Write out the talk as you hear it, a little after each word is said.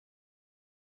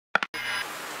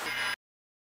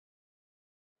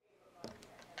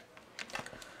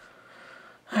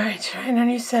Alright, trying a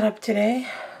new setup today.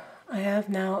 I have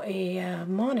now a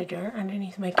monitor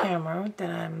underneath my camera that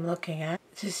I'm looking at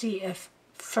to see if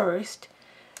first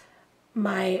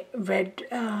my red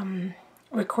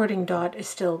recording dot is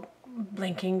still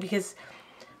blinking, because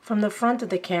from the front of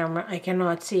the camera I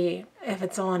cannot see if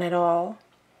it's on at all.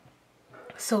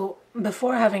 So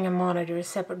before having a monitor, a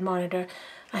separate monitor,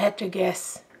 I had to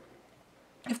guess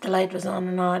if the light was on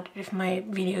or not, if my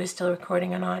video is still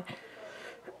recording or not.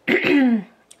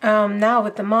 Now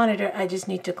with the monitor, I just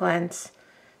need to glance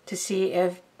to see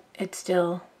if it's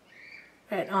still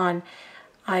right on.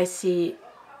 I see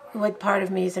what part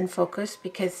of me is in focus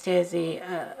because there's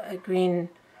a green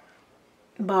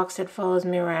box that follows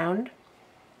me around.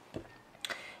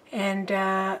 And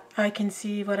I can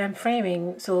see what I'm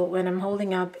framing. So when I'm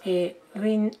holding up a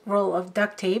green roll of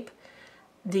duct tape,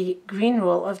 the green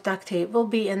roll of duct tape will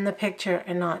be in the picture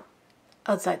and not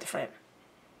outside the frame.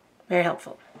 Very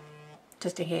helpful.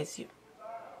 Just in case you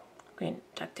green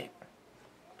duct tape.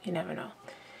 You never know.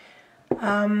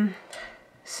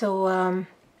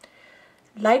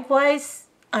 Light-wise,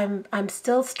 I'm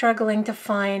still struggling to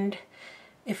find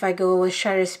if I go with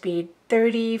shutter speed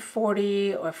 30,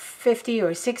 40, or 50,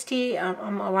 or 60.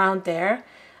 I'm around there.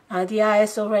 The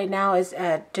ISO right now is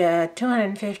at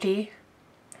 250,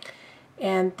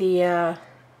 and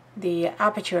the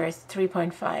aperture is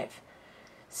 3.5.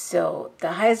 So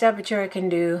the highest aperture I can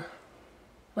do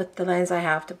with the lens I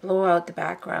have to blow out the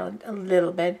background a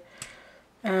little bit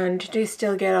and to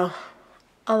still get a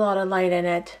lot of light in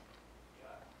it.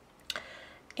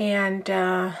 And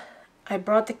I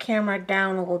brought the camera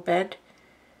down a little bit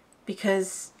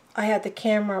because I had the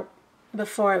camera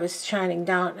before it was shining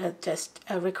down, just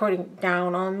recording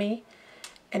down on me,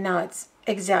 and now it's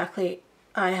exactly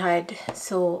eye height,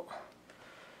 so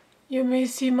you may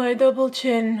see my double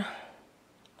chin,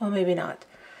 or maybe not.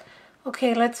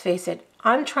 Okay, let's face it,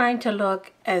 I'm trying to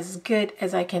look as good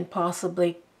as I can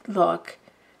possibly look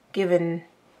given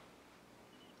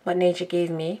what nature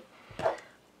gave me.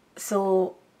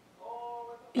 So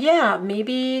yeah,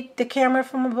 maybe the camera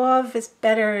from above is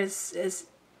better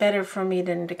for me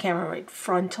than the camera right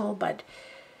frontal, but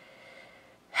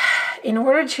in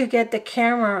order to get the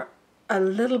camera a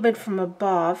little bit from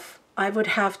above, I would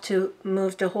have to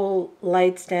move the whole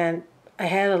light stand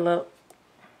ahead a little.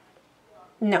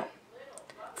 No.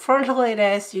 Frontal it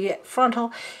is, you get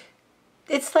frontal.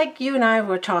 It's like you and I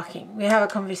were talking. We have a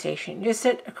conversation. You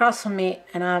sit across from me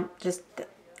and I'm just,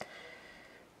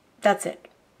 that's it.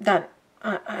 Done.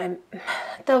 I'm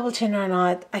double chin or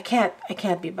not, I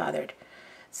can't be bothered.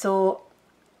 So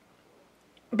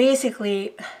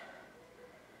basically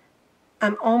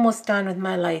I'm almost done with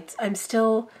my lights. I'm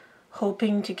still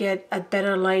hoping to get a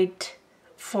better light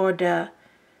for the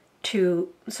two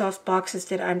soft boxes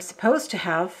that I'm supposed to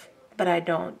have, but I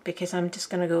don't, because I'm just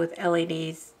gonna go with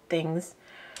LEDs things.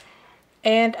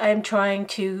 And I'm trying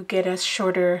to get a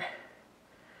shorter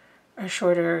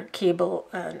cable,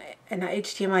 an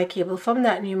HDMI cable from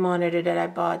that new monitor that I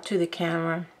bought to the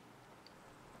camera,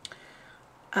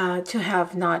 to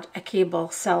have not a cable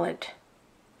salad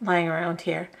lying around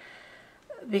here,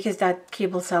 because that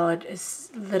cable salad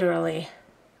is literally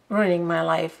ruining my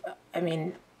life. I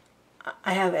mean,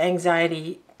 I have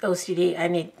anxiety, OCD.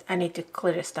 I need to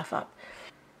clear this stuff up.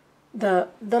 The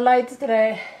lights that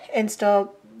I installed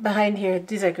behind here,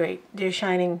 these are great. They're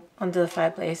shining onto the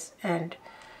fireplace, and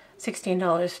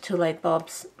 $16 2 light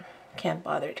bulbs, can't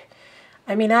bothered.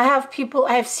 I mean,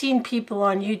 I've seen people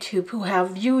on YouTube who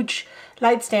have huge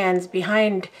light stands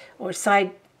behind or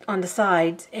on the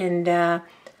sides, and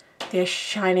they're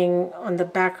shining on the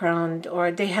background,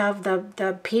 or they have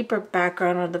the paper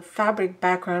background or the fabric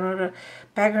background or the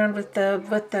background with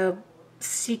the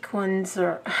sequins,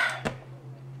 or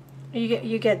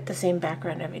you get the same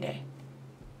background every day.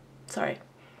 Sorry,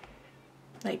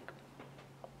 like,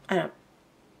 I don't,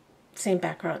 same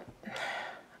background.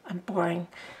 I'm boring.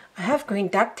 I have green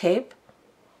duct tape.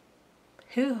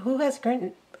 Who has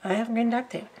green? I have green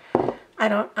duct tape. I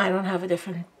don't have a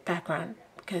different background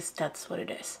because that's what it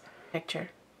is. Picture.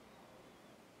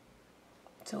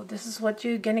 So this is what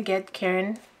you're gonna get,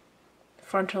 Karen.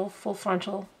 Frontal, full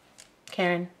frontal,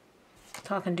 Karen,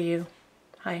 talking to you.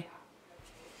 Hi.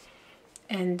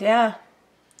 And yeah,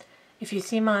 if you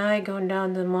see my eye going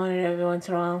down the monitor every once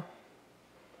in a while,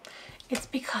 it's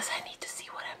because I need to see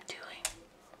what I'm doing.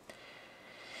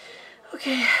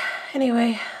 Okay,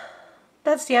 anyway,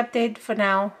 that's the update for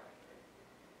now.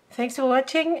 Thanks for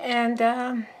watching, and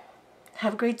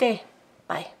have a great day.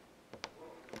 Bye.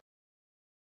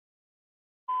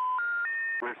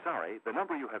 We're sorry, the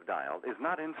number you have dialed is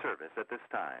not in service at this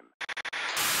time.